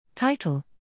Title: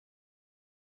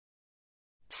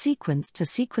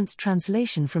 Sequence-to-sequence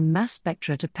translation from mass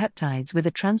spectra to peptides with a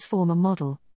transformer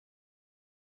model.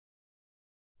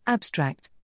 Abstract: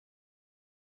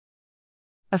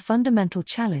 A fundamental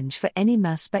challenge for any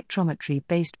mass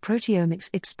spectrometry-based proteomics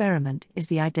experiment is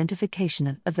the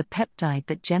identification of the peptide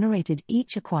that generated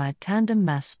each acquired tandem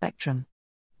mass spectrum.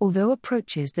 Although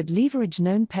approaches that leverage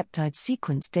known peptide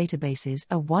sequence databases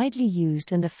are widely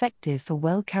used and effective for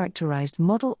well-characterized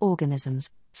model organisms,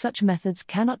 such methods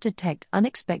cannot detect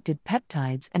unexpected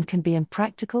peptides and can be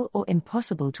impractical or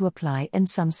impossible to apply in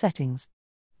some settings.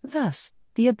 Thus,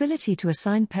 the ability to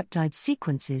assign peptide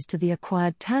sequences to the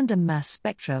acquired tandem mass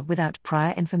spectra without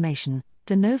prior information,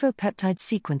 de novo peptide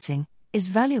sequencing, is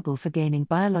valuable for gaining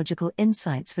biological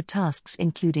insights for tasks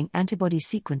including antibody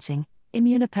sequencing,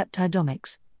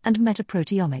 immunopeptidomics, and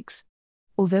metaproteomics.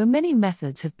 Although many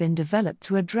methods have been developed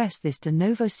to address this de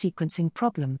novo sequencing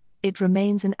problem, it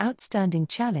remains an outstanding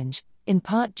challenge, in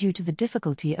part due to the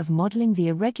difficulty of modeling the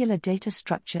irregular data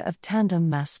structure of tandem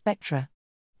mass spectra.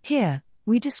 Here,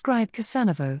 we describe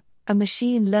Cassanovo, a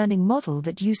machine learning model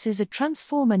that uses a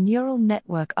transformer neural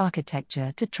network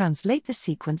architecture to translate the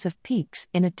sequence of peaks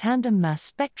in a tandem mass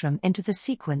spectrum into the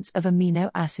sequence of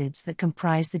amino acids that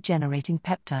comprise the generating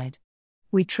peptide.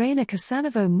 We train a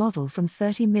Cassanovo model from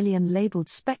 30 million labeled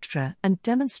spectra and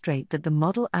demonstrate that the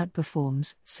model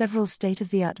outperforms several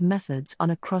state-of-the-art methods on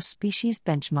a cross-species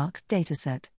benchmark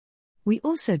dataset. We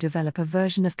also develop a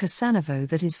version of Cassanovo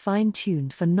that is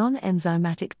fine-tuned for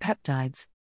non-enzymatic peptides.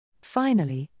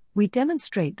 Finally, we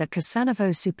demonstrate that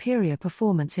Cassanovo's superior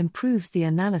performance improves the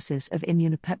analysis of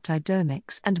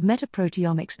immunopeptidomics and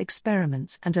metaproteomics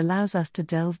experiments and allows us to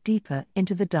delve deeper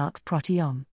into the dark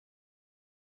proteome.